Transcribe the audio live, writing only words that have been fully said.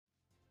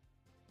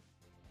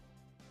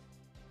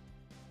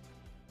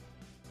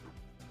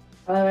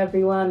Hello,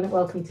 everyone.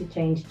 Welcome to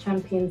Change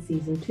Champions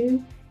Season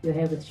 2. You're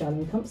here with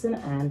Charlene Thompson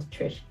and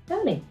Trish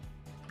Downey.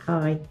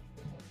 Hi.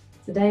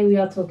 Today, we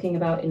are talking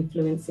about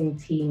influencing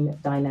team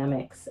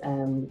dynamics.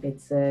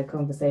 It's a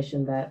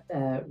conversation that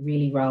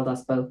really riled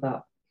us both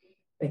up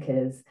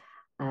because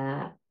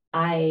uh,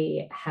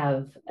 I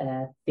have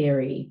a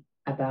theory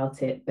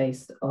about it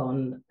based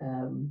on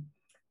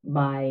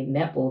my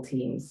netball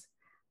teams.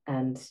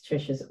 And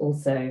Trish has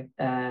also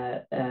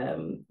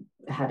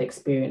had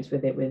experience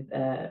with it with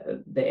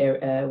the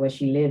area where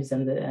she lives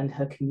and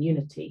her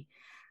community.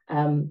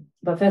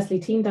 But firstly,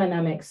 team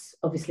dynamics.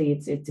 Obviously,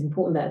 it's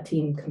important that a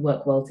team can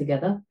work well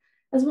together,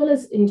 as well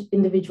as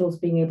individuals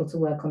being able to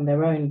work on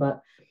their own.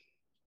 But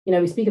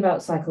we speak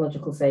about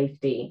psychological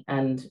safety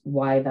and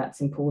why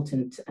that's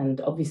important, and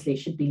obviously, it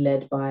should be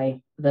led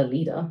by the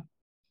leader,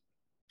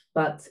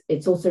 but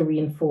it's also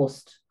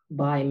reinforced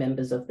by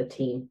members of the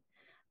team.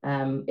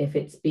 If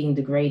it's being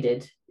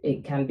degraded,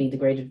 it can be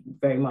degraded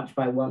very much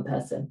by one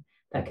person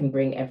that can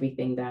bring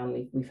everything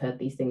down. We've heard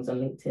these things on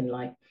LinkedIn,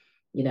 like,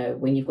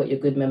 when you've got your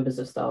good members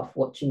of staff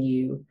watching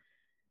you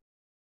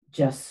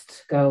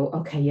just go,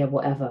 okay, yeah,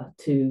 whatever,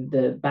 to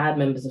the bad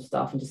members of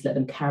staff and just let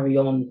them carry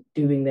on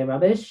doing their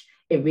rubbish,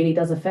 it really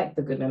does affect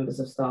the good members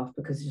of staff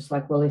because it's just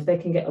like, well, if they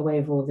can get away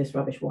with all this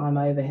rubbish, why am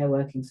I over here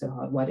working so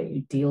hard? Why don't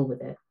you deal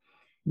with it?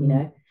 You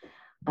know?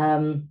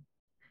 Um,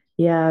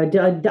 Yeah,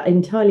 I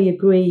entirely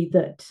agree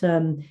that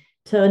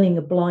turning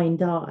a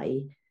blind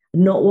eye,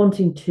 not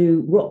wanting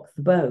to rock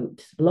the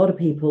boat, a lot of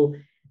people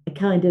are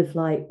kind of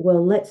like,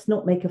 well, let's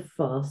not make a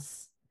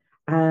fuss.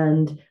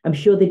 And I'm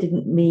sure they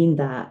didn't mean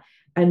that.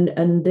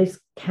 And this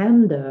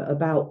candor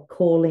about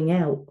calling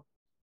out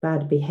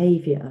bad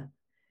behavior,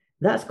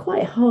 that's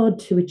quite hard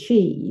to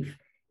achieve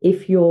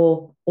if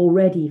you're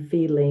already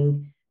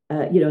feeling,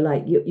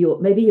 like you're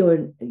maybe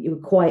you're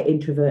quite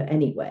introvert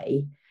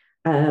anyway,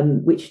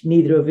 which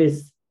neither of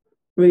us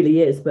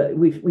really is, but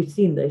we've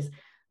seen this.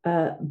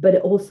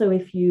 But also,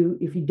 if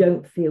you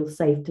don't feel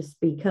safe to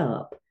speak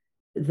up,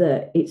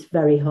 that it's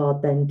very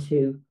hard then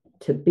to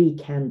be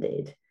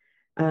candid.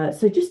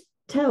 So just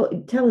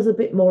tell us a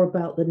bit more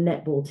about the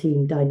netball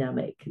team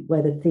dynamic,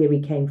 where the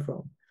theory came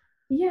from.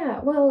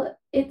 yeah, well,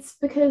 it's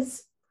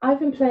because I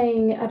played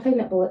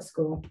netball at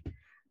school,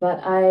 but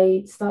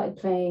I started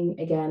playing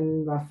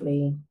again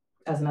roughly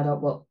as an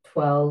adult,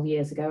 12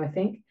 years ago, I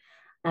think.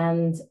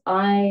 And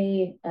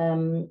all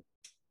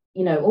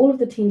of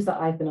the teams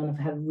that I've been on have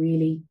had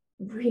really,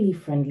 really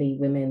friendly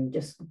women,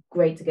 just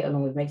great to get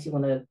along with, makes you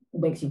want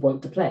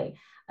to play.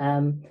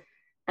 And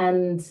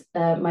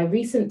my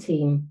recent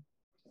team,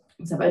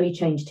 so I've only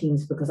changed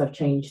teams because I've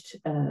changed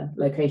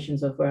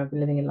locations of where I've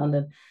been living in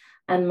London.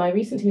 And my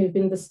recent team have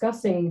been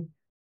discussing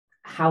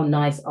how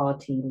nice our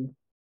team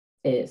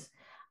is.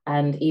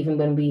 And even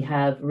when we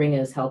have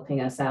ringers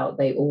helping us out,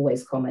 they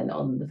always comment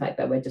on the fact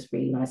that we're just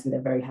really nice and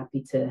they're very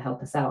happy to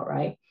help us out,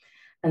 right?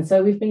 And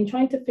so we've been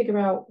trying to figure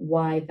out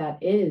why that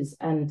is.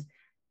 And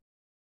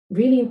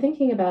really, in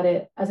thinking about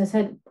it, as I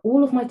said,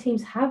 all of my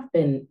teams have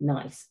been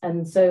nice.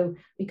 And so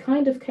we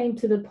kind of came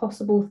to the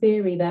possible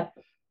theory that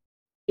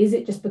is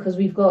it just because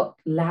we've got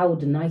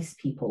loud, nice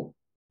people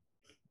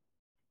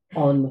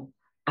on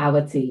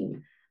our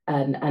team?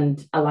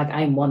 And like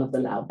I'm one of the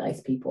loud, nice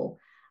people.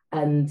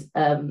 And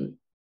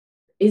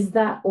is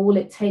that all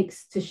it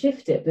takes to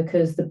shift it?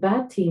 Because the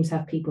bad teams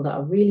have people that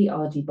are really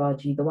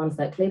argy-bargy, the ones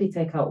that clearly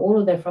take out all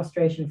of their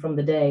frustration from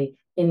the day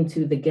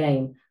into the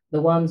game,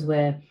 the ones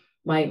where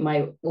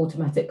my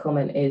automatic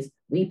comment is,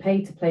 we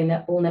pay to play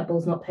netball,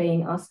 netball's not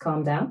paying us,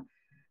 calm down,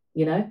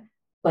 you know?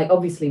 Like,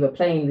 obviously, we're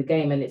playing the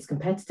game and it's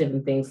competitive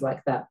and things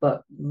like that,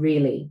 but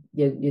really,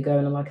 you're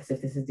going on like as if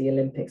this is the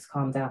Olympics,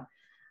 calm down.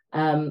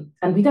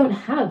 And we don't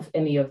have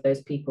any of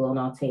those people on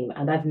our team,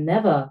 and I've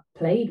never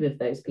played with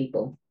those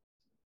people.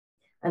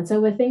 And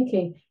so we're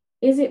thinking,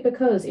 is it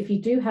because if you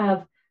do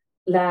have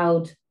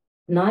loud,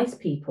 nice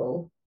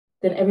people,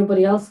 then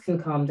everybody else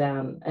can calm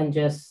down and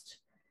just,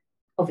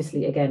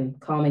 obviously, again,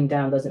 calming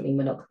down doesn't mean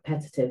we're not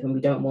competitive and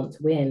we don't want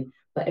to win,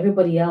 but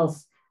everybody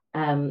else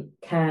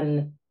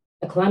can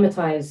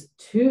acclimatize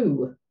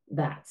to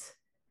that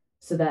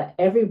so that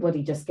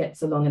everybody just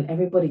gets along and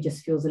everybody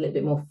just feels a little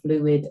bit more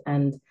fluid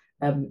and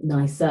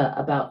nicer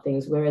about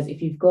things. Whereas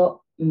if you've got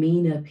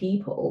meaner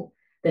people,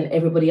 then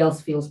everybody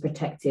else feels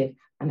protective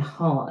and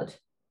hard.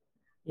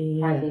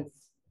 Yeah. And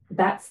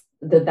that's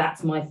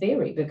my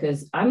theory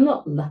because I'm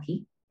not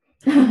lucky,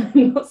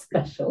 I'm not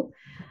special,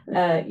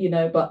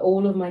 but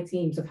all of my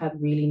teams have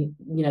had really,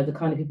 the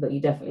kind of people that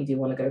you definitely do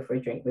want to go for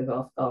a drink with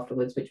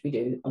afterwards, which we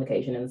do on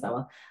occasion in the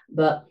summer.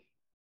 But,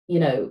 you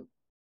know,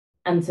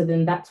 and so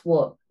then that's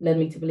what led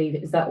me to believe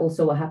is that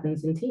also what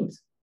happens in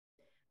teams.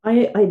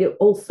 I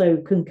also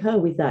concur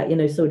with that,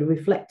 sort of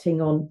reflecting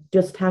on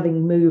just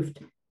having moved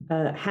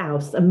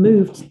house and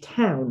moved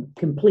town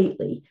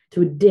completely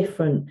to a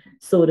different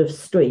sort of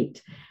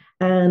street.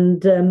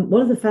 And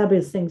one of the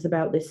fabulous things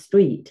about this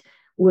street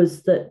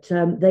was that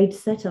they'd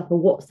set up a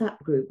WhatsApp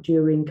group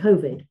during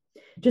COVID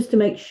just to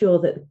make sure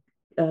that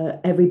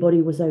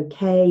everybody was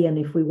okay. And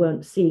if we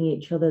weren't seeing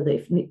each other, that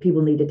if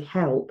people needed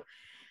help.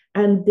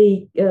 And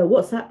the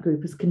WhatsApp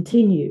group has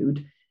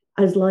continued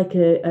as like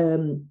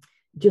a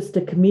just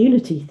a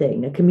community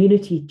thing, a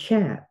community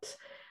chat,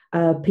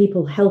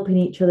 people helping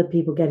each other,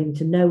 people getting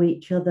to know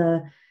each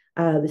other,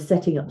 the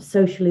setting up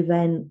social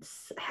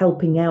events,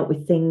 helping out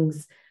with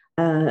things.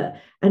 And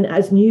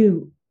as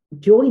new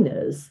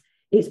joiners,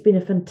 it's been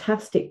a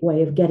fantastic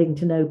way of getting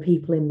to know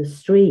people in the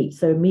street.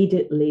 So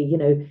immediately,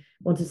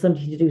 wanted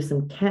somebody to do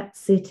some cat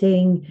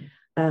sitting.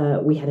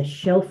 We had a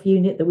shelf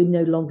unit that we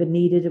no longer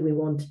needed, and we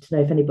wanted to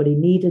know if anybody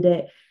needed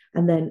it.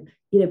 And then,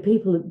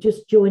 people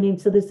just join in.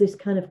 So there's this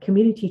kind of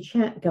community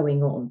chat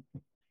going on.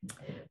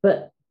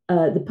 But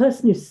the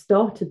person who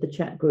started the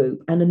chat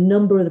group and a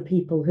number of the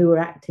people who are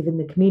active in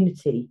the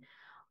community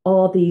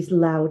are these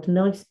loud,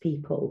 nice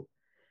people.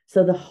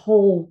 So the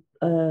whole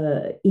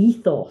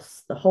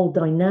ethos, the whole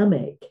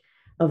dynamic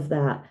of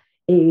that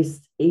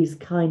is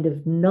kind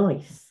of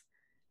nice.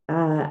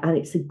 And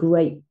it's a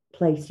great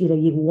place.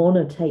 You want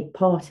to take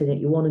part in it,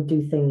 you want to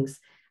do things,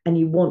 and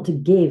you want to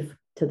give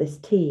to this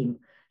team.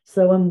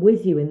 So I'm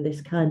with you in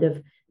this kind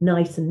of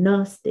nice and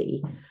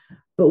nasty.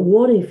 But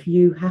what if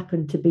you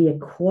happen to be a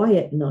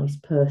quiet, nice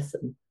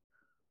person?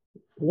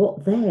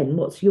 What then?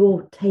 What's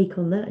your take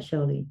on that,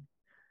 Charlene?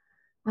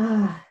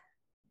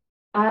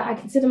 I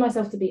consider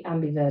myself to be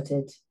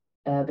ambiverted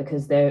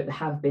because there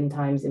have been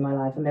times in my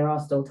life, and there are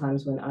still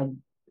times when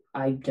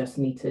I just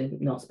need to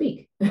not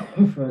speak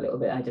for a little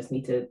bit. I just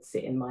need to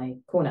sit in my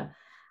corner.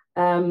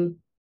 I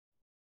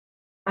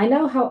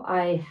know how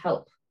I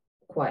help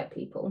quiet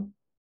people.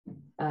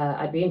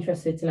 I'd be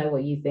interested to know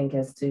what you think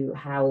as to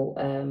how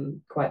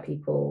quiet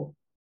people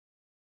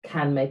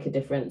can make a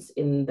difference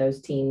in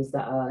those teams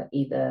that are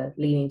either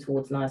leaning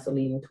towards nice or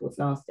leaning towards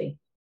nasty.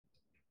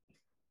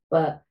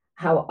 But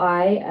how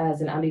I, as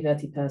an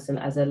ambiverted person,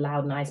 as a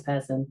loud, nice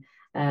person,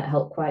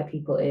 help quiet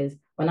people is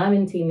when I'm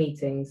in team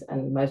meetings,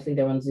 and mostly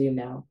they're on Zoom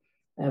now,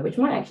 which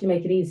might actually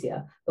make it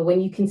easier. But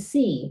when you can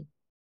see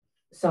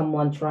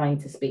someone trying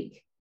to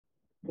speak,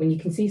 when you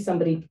can see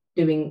somebody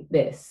doing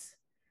this,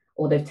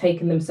 or they've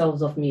taken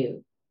themselves off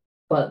mute,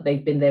 but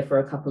they've been there for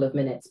a couple of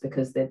minutes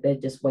because they're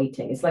just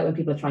waiting. It's like when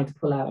people are trying to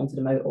pull out onto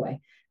the motorway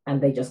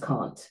and they just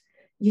can't.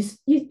 If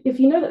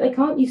you know that they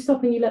can't, you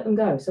stop and you let them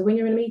go. So when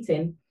you're in a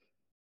meeting,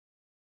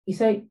 you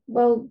say,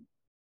 well,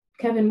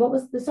 Kevin, what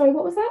was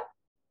that?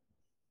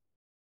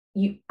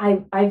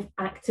 I've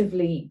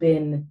actively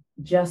been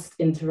just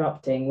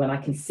interrupting when I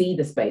can see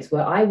the space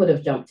where I would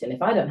have jumped in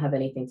if I don't have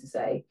anything to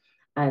say.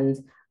 And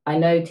I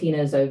know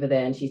Tina's over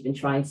there and she's been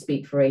trying to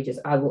speak for ages.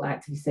 I will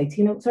actively say,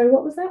 Tina, sorry,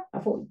 what was that? I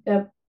thought,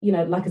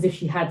 like as if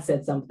she had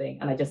said something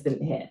and I just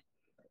didn't hear.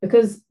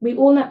 Because we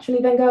all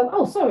naturally then go,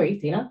 oh, sorry,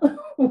 Tina,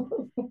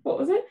 what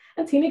was it?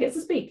 And Tina gets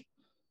to speak,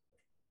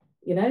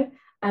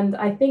 And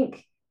I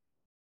think,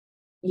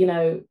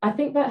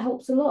 that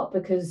helps a lot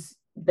because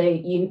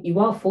you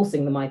are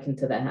forcing the mic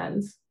into their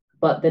hands,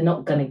 but they're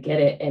not going to get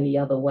it any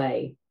other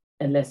way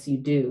unless you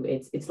do.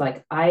 It's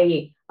like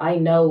I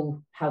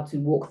know how to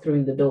walk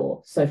through the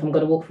door. So if I'm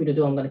going to walk through the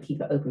door, I'm going to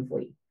keep it open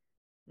for you.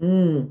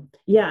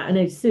 Yeah, and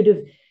it's sort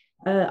of,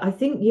 I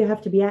think you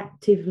have to be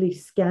actively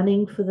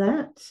scanning for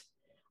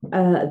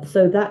that.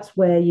 So that's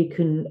where you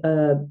can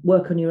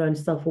work on your own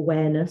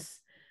self-awareness,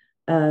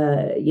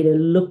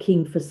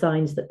 looking for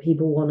signs that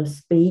people want to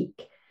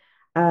speak.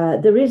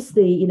 There is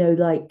the,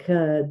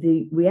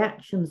 the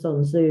reactions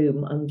on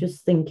Zoom. I'm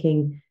just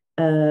thinking,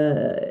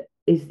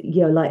 is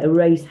like a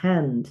raised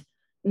hand,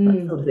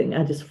 that sort of thing.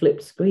 I just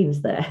flipped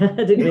screens there.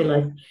 I didn't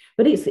realize,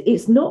 but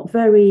it's not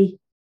very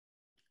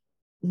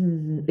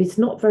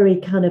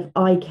kind of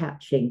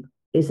eye-catching,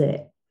 is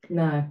it?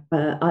 No.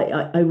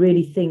 I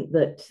really think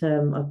that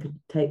I could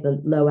take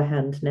the lower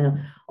hand now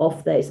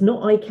off there. It's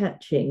not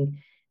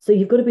eye-catching. So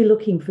you've got to be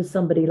looking for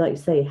somebody, like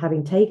say,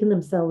 having taken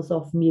themselves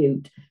off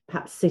mute,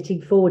 perhaps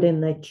sitting forward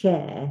in their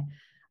chair.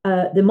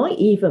 They might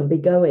even be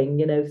going,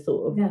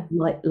 sort of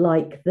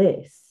like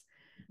this.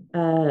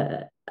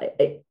 But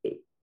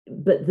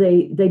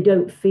they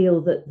don't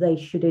feel that they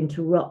should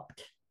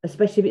interrupt,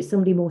 especially if it's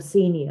somebody more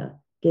senior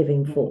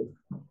giving forth.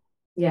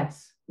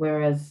 Yes.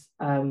 Whereas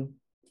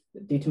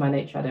due to my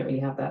nature, I don't really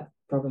have that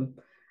problem.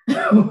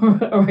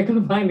 or I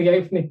can find the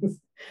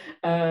openings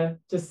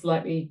just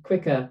slightly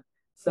quicker.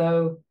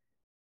 So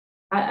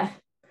I'm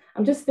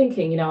just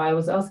thinking, I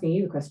was asking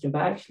you the question,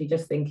 but actually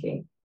just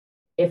thinking,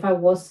 if I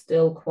was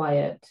still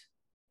quiet,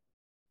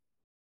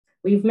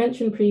 we've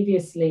mentioned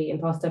previously in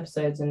past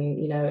episodes,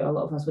 and, a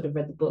lot of us would have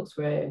read the books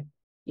where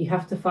you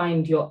have to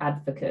find your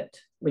advocate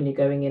when you're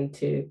going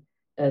into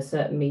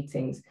certain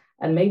meetings.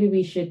 And maybe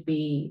we should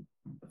be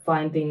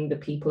finding the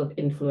people of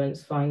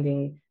influence,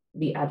 finding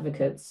the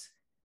advocates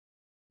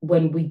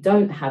when we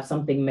don't have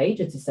something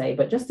major to say,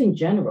 but just in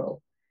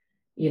general,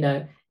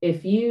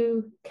 if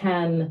you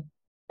can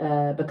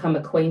become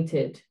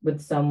acquainted with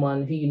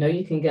someone who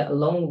you can get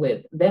along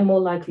with, they're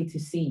more likely to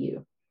see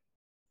you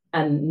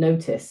and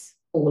notice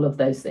all of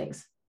those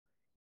things.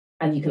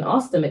 And you can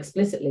ask them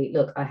explicitly,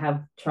 look, I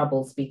have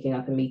trouble speaking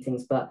up in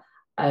meetings, but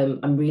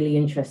I'm really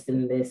interested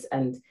in this.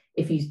 And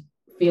if you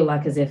feel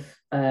like as if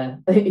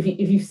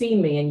if you've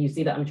seen me and you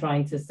see that I'm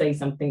trying to say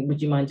something,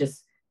 would you mind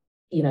just,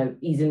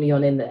 easing me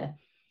on in there?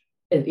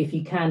 If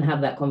you can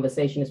have that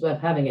conversation, it's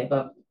worth having it.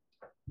 But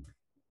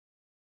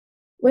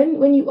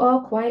when you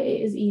are quiet,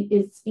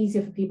 it's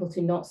easier for people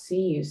to not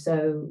see you.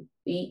 So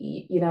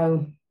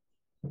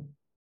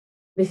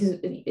this is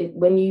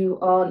when you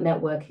are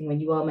networking, when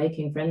you are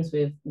making friends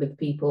with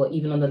people,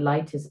 even on the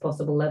lightest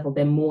possible level,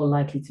 they're more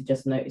likely to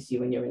just notice you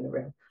when you're in the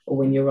room or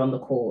when you're on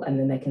the call, and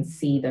then they can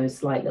see those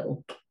slight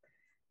little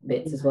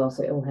bits as well.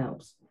 So it all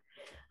helps.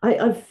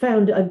 I've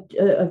found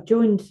I've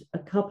joined a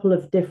couple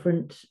of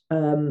different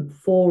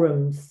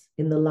forums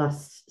in the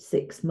last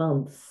 6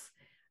 months.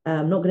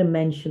 I'm not going to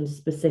mention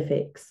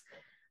specifics,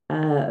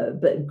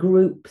 but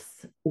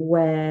groups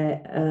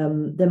where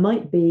there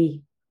might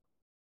be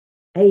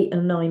 8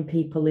 or 9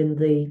 people and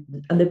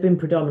they've been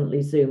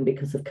predominantly Zoom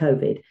because of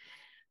COVID.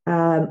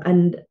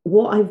 And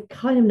what I've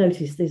kind of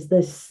noticed is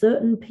there's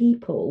certain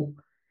people,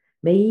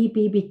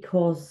 maybe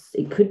because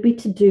it could be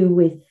to do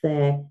with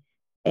their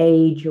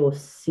age or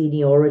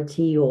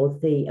seniority or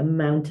the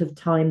amount of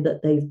time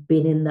that they've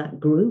been in that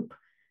group,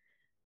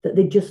 that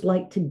they just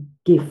like to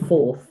give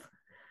forth.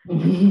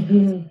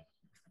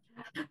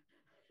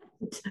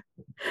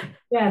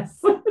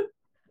 Yes.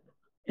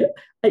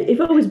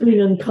 If I was being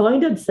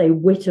unkind, I'd say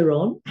witter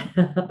on.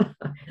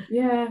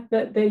 Yeah,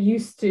 but they're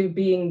used to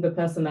being the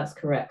person that's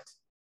correct.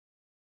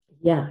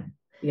 Yeah.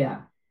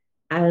 Yeah.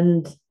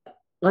 And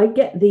I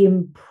get the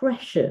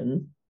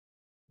impression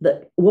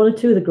that one or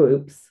two of the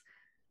groups,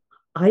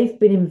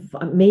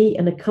 me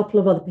and a couple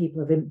of other people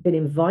have been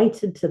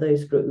invited to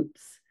those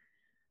groups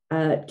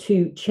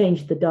to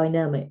change the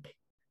dynamic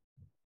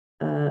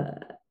a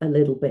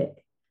little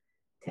bit.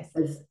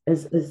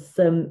 As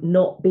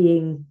not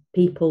being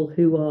people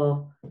who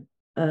are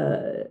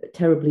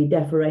terribly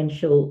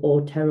deferential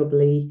or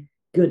terribly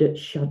good at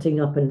shutting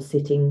up and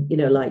sitting,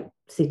 like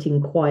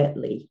sitting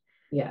quietly.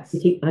 Yes.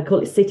 I call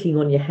it sitting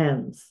on your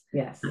hands.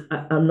 Yes.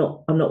 I'm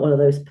not one of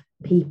those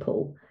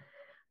people.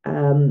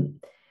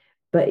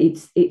 But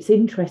it's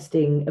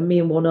interesting. And me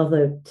and one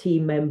other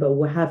team member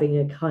were having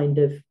a kind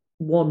of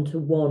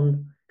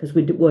one-to-one, because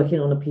we're working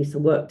on a piece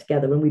of work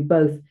together, and we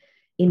both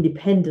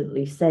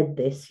independently said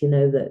this,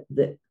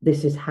 that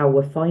this is how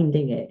we're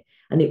finding it.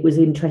 And it was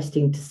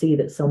interesting to see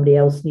that somebody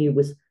else new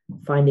was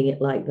finding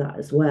it like that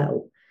as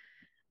well.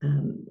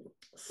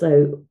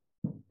 So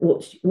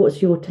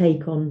what's your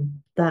take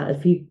on that?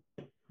 Have you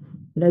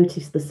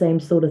noticed the same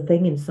sort of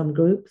thing in some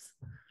groups?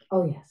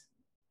 Oh, yes.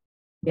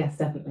 Yes,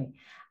 definitely.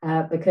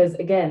 Because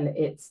again,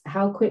 it's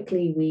how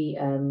quickly we,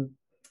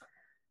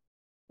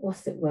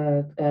 what's the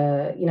word?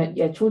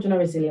 Children are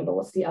resilient, but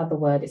what's the other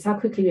word? It's how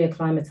quickly we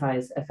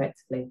acclimatize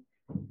effectively.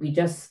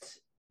 Because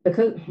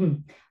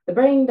the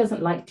brain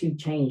doesn't like to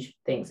change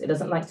things. It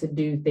doesn't like to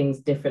do things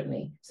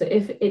differently. So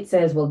if it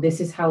says, well, this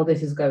is how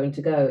this is going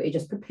to go, it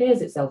just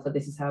prepares itself for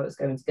this is how it's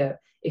going to go.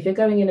 If you're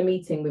going in a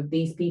meeting with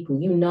these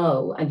people, you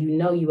know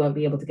you won't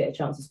be able to get a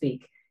chance to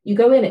speak. You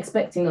go in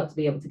expecting not to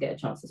be able to get a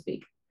chance to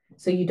speak.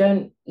 So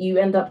you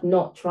end up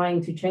not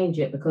trying to change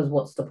it, because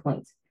what's the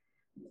point?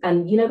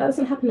 And that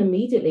doesn't happen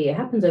immediately. It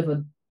happens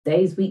over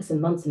days, weeks,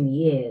 and months and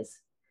years.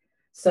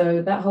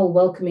 So that whole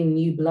welcoming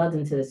new blood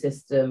into the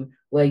system,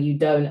 where you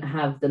don't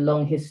have the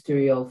long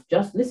history of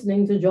just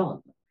listening to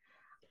John,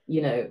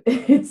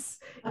 it's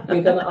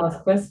you're going to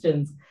ask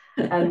questions,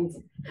 and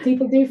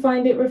people do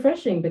find it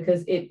refreshing,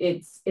 because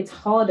it's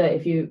harder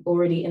if you're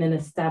already in an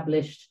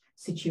established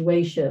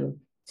situation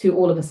to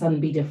all of a sudden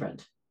be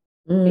different.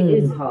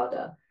 It is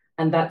harder,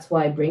 and that's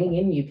why bringing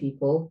in new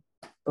people,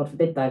 God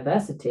forbid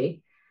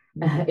diversity,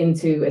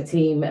 into a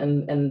team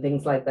and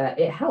things like that,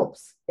 it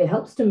helps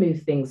to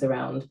move things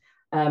around.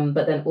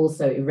 But then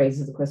also it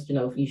raises the question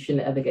of you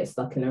shouldn't ever get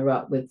stuck in a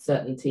rut with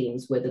certain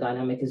teams where the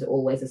dynamic is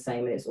always the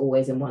same and it's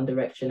always in one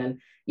direction, and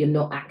you're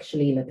not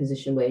actually in a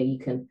position where you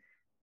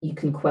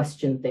can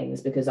question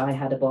things. Because I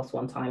had a boss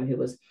one time who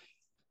was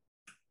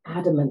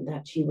adamant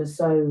that she was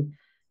so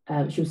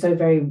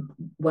very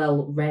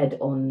well read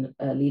on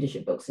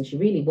leadership books, and she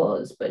really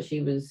was, but she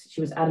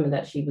was adamant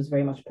that she was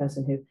very much a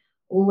person who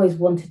always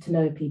wanted to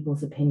know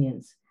people's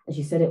opinions, and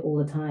she said it all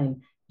the time.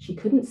 She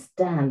couldn't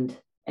stand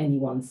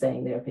anyone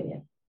saying their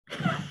opinion.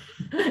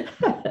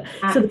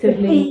 So the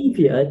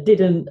behavior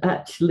didn't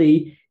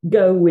actually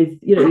go with,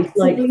 it's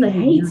like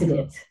hated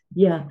it.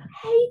 Yeah.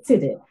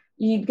 Hated it.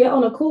 You'd get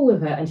on a call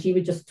with her and she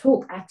would just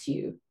talk at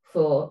you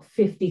for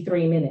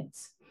 53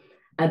 minutes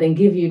and then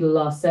give you the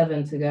last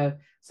 7 to go,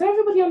 so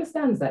everybody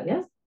understands that,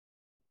 yes?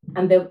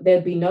 And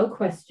there'd be no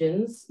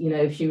questions.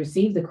 If she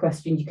received the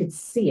question, you could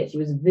see it. She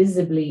was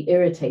visibly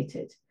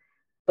irritated,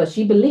 but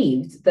she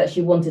believed that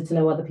she wanted to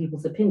know other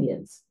people's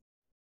opinions.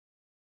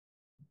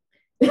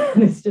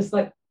 And it's just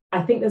like,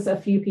 I think there's a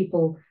few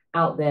people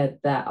out there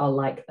that are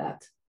like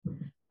that.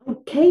 I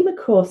came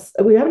across,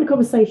 we were having a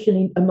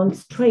conversation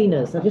amongst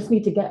trainers. I just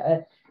need to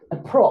get a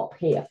prop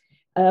here.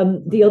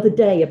 The other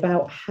day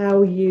about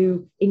how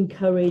you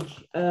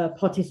encourage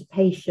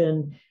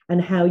participation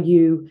and how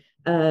you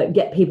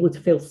get people to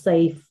feel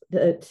safe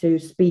to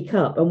speak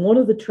up. And one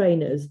of the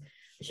trainers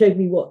showed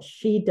me what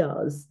she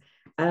does,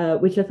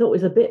 which I thought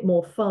was a bit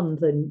more fun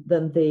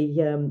than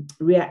the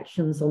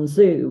reactions on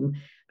Zoom.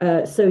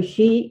 So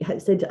she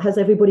said, has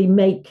everybody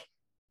make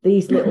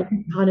these little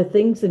kind of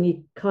things, and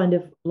you kind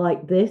of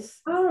like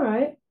this. All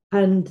right.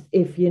 And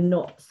if you're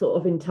not sort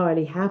of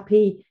entirely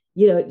happy,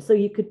 you know, so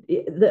you could,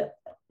 that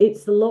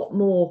it's a lot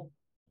more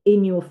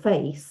in your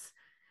face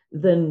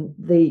than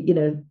the, you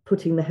know,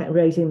 putting the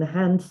raising the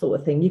hand sort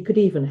of thing. You could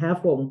even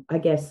have one, I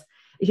guess.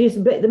 It's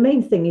just, but the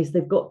main thing is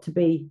they've got to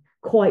be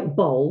quite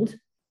bold,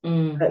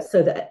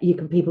 so that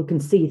people can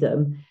see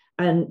them.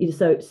 And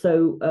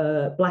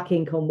black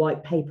ink on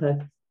white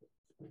paper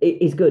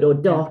is good, or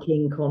dark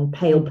ink on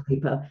pale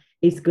paper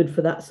is good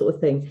for that sort of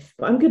thing.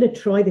 But I'm going to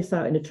try this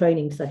out in a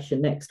training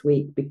session next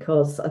week,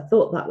 because I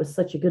thought that was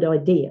such a good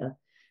idea,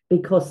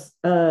 because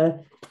there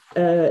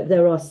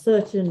are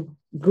certain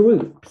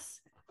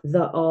groups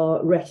that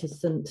are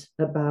reticent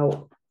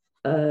about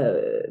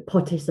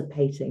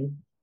participating.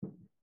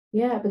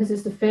 Yeah, because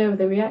it's the fear of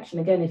the reaction.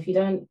 Again,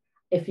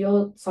 if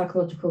your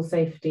psychological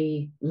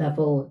safety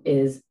level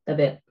is a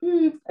bit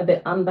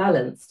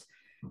unbalanced,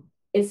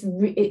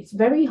 it's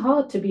very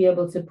hard to be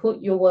able to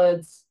put your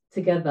words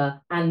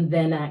together and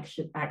then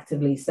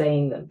actively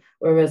saying them.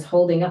 Whereas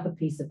holding up a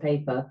piece of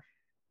paper,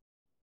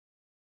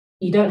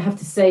 you don't have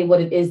to say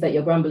what it is that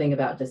you're grumbling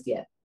about just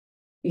yet.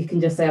 You can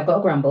just say, I've got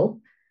a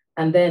grumble.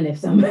 And then if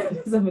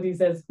somebody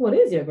says, what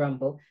is your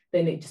grumble?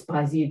 Then it just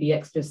buys you the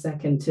extra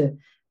second to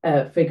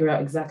figure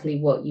out exactly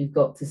what you've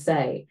got to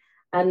say.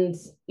 And,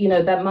 you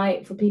know, that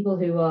might, for people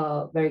who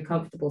are very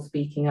comfortable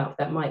speaking up,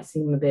 that might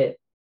seem a bit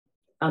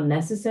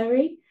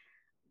unnecessary.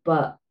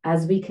 But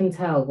as we can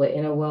tell, we're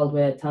in a world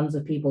where tons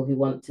of people who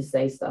want to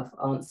say stuff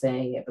aren't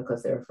saying it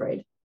because they're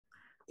afraid.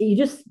 You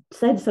just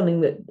said something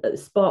that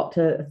sparked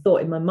a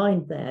thought in my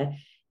mind there.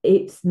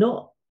 It's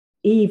not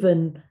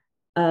even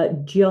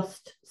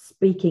just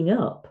speaking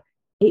up,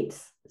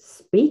 it's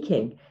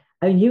speaking.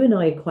 And you and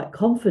I are quite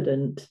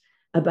confident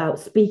about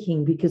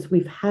speaking because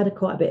we've had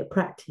quite a bit of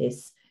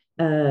practice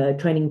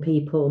training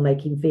people,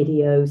 making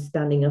videos,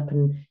 standing up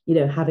and, you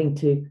know, having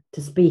to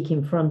speak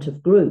in front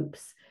of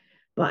groups.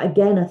 But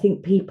again, I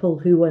think people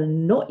who are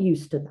not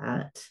used to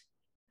that,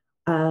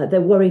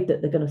 they're worried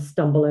that they're going to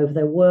stumble over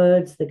their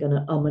words, they're going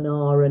to and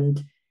ah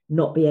and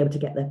not be able to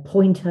get their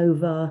point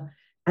over.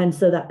 And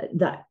so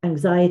that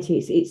anxiety,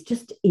 it's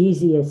just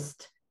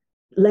easiest,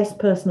 less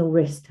personal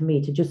risk to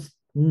me to just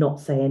not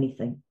say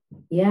anything.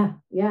 Yeah.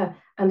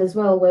 And as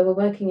well, where we're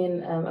working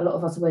in, a lot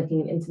of us are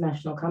working in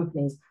international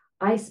companies,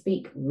 I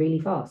speak really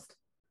fast.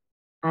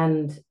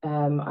 And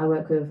I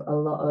work with a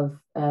lot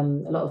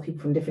of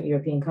people from different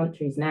European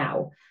countries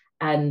now,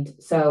 and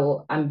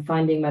so I'm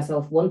finding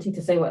myself wanting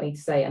to say what I need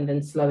to say and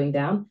then slowing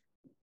down.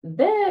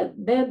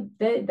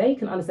 They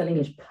can understand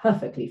English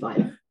perfectly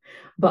fine,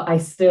 but I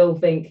still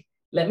think,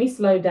 let me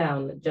slow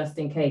down just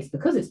in case,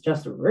 because it's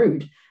just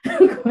rude,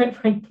 quite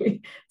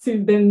frankly,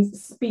 to then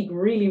speak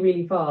really,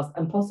 really fast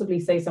and possibly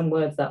say some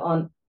words that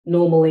aren't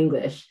normal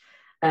English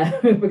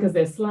because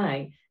they're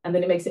slang, and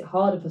then it makes it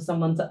harder for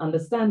someone to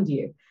understand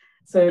you.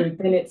 So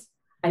then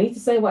I need to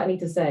say what I need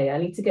to say. I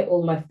need to get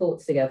all my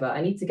thoughts together.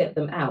 I need to get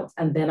them out.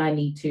 And then I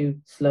need to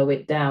slow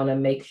it down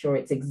and make sure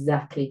it's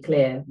exactly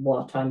clear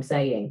what I'm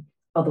saying.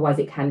 Otherwise,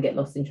 it can get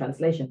lost in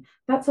translation.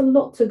 That's a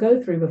lot to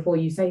go through before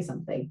you say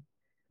something.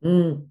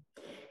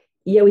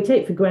 Yeah, we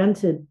take for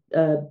granted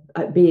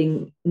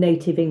being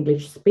native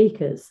English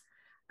speakers.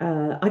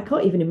 I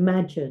can't even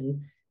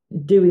imagine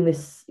doing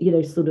this, you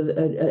know, sort of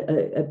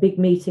a big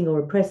meeting or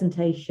a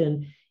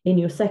presentation in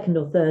your second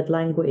or third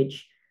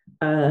language.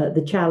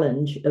 The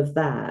challenge of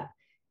that,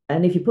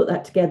 and if you put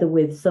that together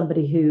with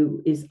somebody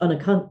who is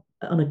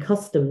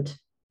unaccustomed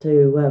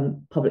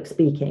to public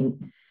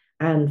speaking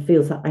and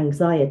feels that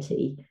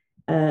anxiety,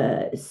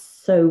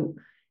 so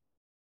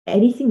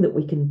anything that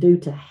we can do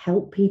to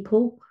help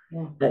people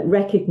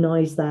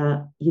recognize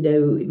that, you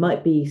know, it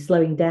might be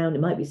slowing down,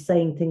 it might be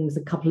saying things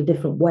a couple of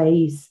different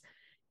ways,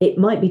 it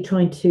might be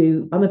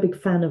I'm a big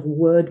fan of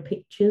word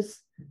pictures,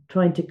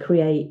 trying to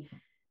create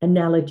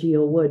analogy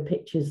or word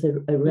pictures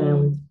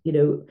around, you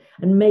know,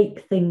 and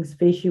make things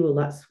visual.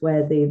 That's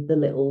where the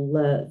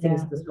little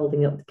things that's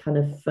holding up kind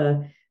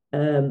of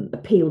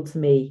appeal to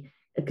me,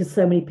 because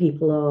so many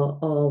people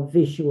are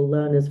visual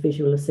learners,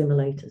 visual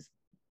assimilators.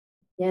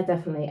 Yeah,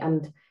 definitely.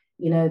 And,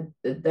 you know,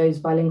 those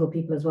bilingual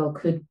people as well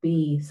could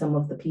be some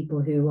of the people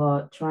who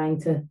are trying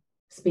to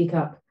speak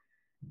up,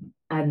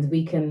 and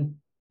we can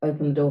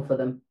open the door for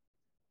them,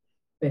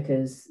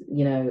 because,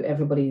 you know,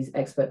 everybody's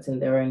experts in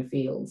their own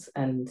fields,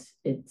 and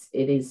it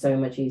is so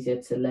much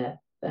easier to let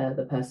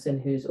the person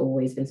who's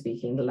always been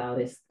speaking the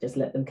loudest, just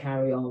let them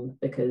carry on,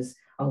 because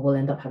we'll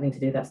end up having to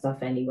do that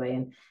stuff anyway,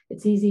 and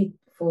it's easy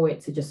for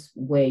it to just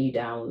wear you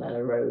down and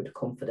erode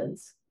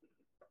confidence.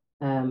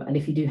 And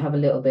if you do have a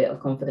little bit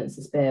of confidence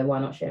to spare, why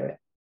not share it?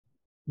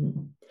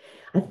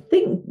 I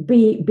think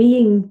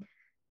being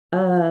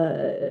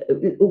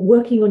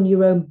working on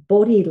your own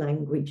body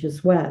language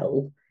as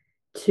well,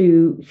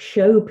 to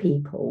show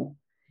people,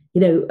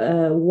 you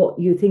know, what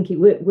you're thinking.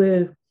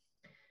 We're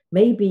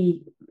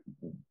maybe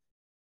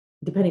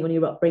depending on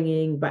your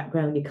upbringing,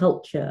 background, your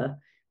culture,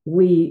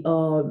 we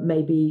are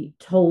maybe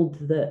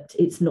told that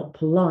it's not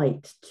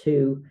polite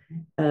to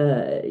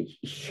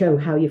show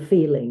how you're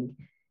feeling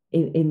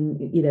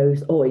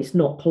or it's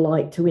not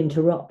polite to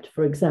interrupt,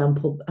 for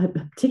example.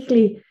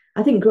 Particularly,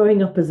 I think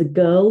growing up as a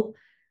girl,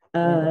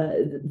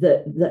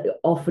 that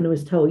often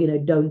was told,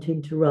 don't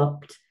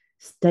interrupt,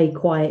 stay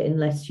quiet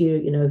unless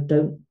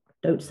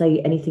don't say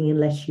anything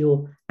unless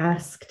you're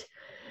asked,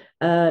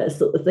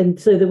 sort of thing.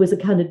 So there was a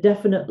kind of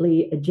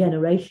definitely a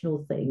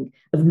generational thing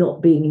of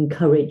not being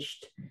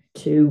encouraged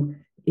to,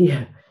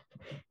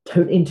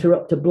 don't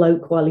interrupt a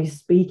bloke while he's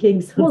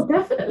speaking. Well,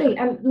 definitely.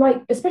 And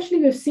like, especially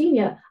with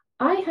senior,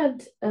 I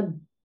had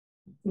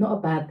not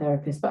a bad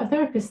therapist, but a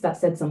therapist that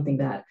said something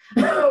bad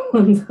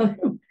one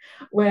time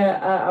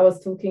where I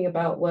was talking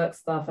about work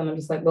stuff. And I'm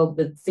just like, well,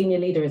 the senior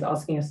leader is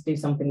asking us to do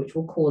something which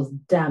will cause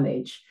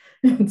damage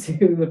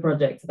to the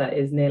project that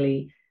is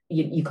nearly,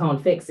 you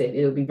can't fix it.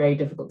 It'll be very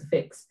difficult to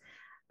fix.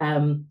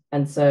 And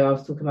so I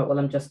was talking about, well,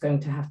 I'm just going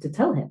to have to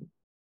tell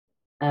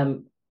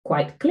him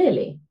quite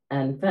clearly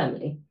and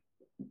firmly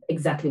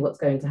exactly what's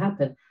going to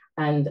happen.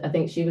 And I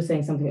think she was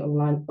saying something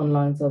on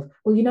lines of,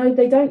 well,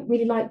 they don't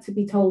really like to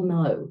be told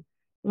no.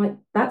 I'm like,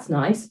 that's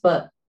nice,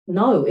 but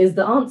no is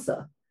the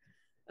answer.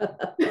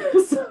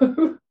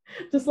 So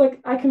just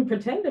like, I can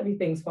pretend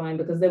everything's fine,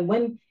 because then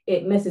when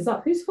it messes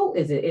up, whose fault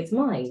is it? It's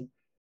mine.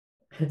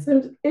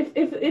 So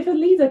if a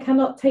leader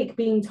cannot take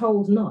being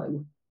told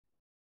no,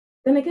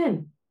 then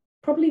again,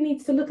 probably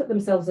needs to look at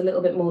themselves a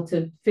little bit more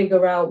to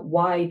figure out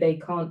why they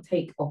can't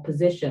take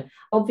opposition.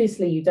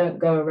 Obviously, you don't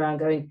go around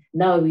going,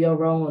 no, you're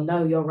wrong, or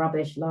no, you're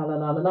rubbish, la, la,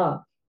 la, la,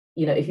 la.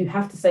 If you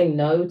have to say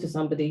no to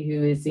somebody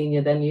who is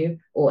senior than you,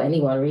 or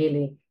anyone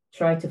really,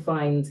 try to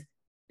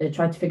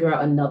figure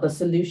out another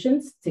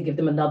solutions to give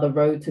them another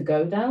road to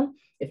go down.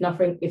 If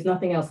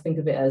nothing else, think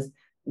of it as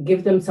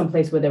give them some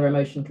place where their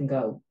emotion can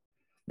go.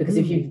 Because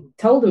if you've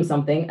told them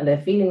something and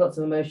they're feeling lots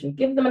of emotion,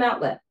 give them an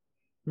outlet.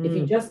 If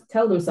you just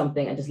tell them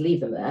something and just leave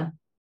them there,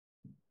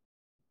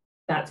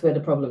 that's where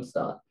the problems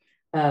start.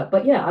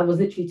 But yeah, I was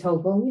literally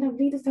told, well,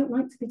 leaders don't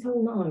like to be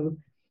told no.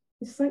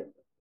 It's like,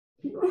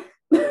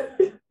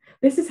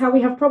 this is how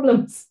we have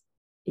problems.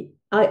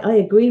 I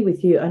agree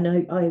with you.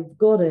 And I've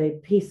got a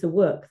piece of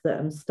work that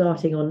I'm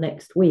starting on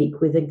next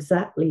week with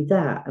exactly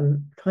that.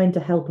 I'm trying to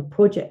help a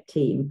project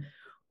team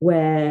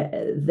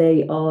where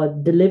they are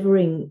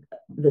delivering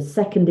the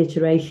second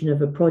iteration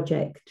of a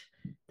project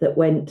that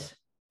went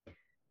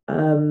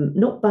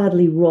not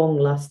badly wrong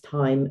last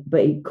time, but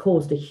it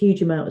caused a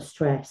huge amount of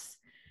stress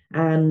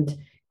and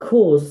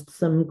caused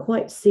some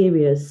quite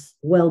serious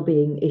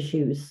well-being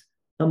issues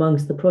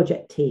amongst the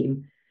project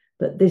team.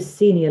 But this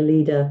senior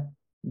leader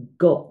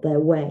got their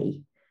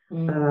way,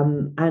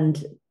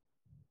 and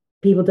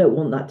people don't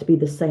want that to be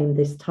the same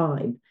this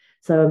time.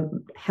 So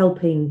I'm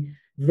helping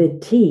the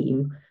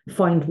team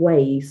find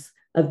ways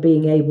of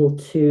being able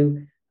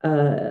to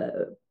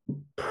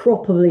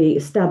properly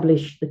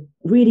establish the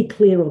really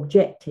clear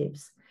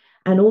objectives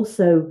and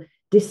also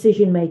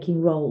decision-making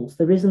roles.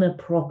 There isn't a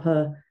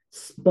proper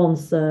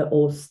sponsor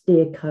or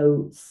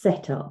steerco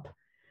setup.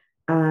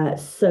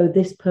 So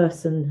this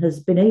person has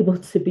been able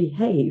to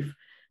behave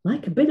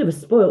like a bit of a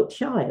spoilt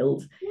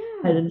child,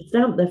 and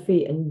stamp their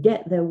feet and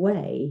get their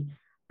way,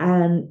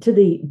 and to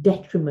the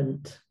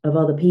detriment of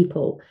other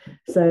people.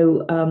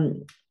 So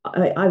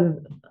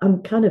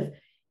I'm kind of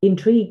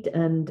intrigued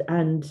and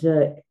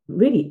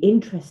really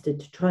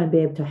interested to try and be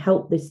able to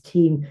help this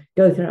team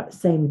go through that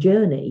same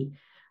journey,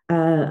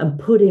 and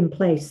put in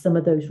place some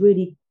of those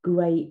really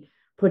great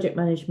project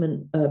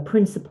management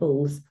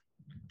principles,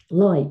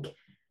 like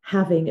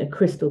having a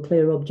crystal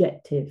clear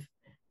objective,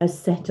 a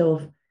set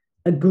of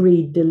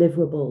agreed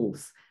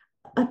deliverables,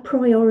 a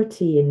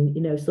priority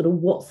in sort of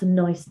what's a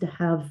nice to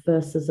have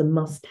versus a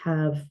must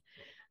have.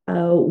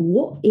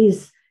 What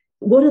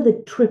are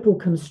the triple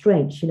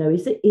constraints?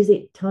 Is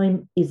it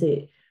time? Is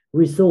it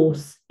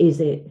resource? Is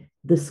it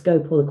the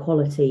scope or the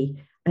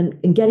quality?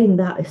 And getting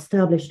that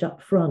established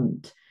up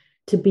front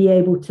to be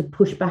able to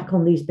push back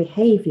on these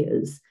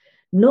behaviors,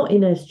 not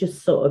in a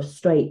just sort of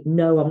straight,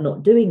 no, I'm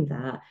not doing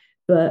that,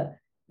 but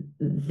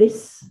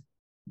this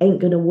ain't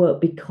going to work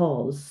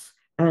because,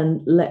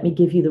 and let me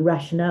give you the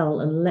rationale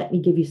and let me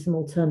give you some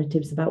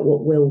alternatives about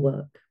what will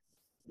work.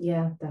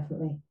 Yeah,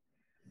 definitely.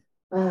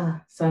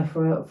 So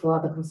for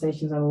other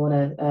conversations, I want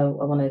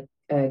to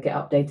get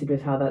updated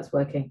with how that's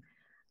working.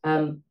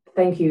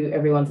 Thank you,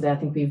 everyone, today. I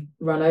think we've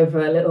run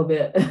over a little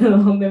bit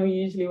longer than we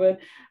usually would.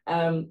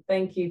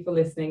 Thank you for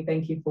listening.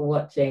 Thank you for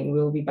watching.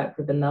 We'll be back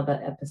with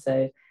another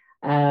episode.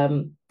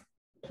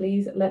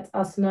 Please let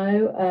us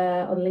know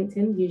on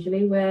LinkedIn,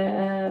 usually,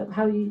 where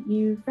how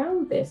you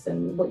found this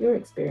and what your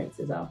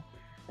experiences are.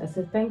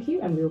 So thank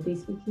you, and we'll be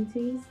speaking to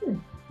you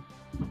soon.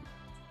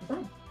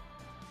 Bye.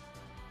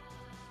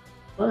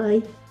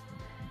 Bye.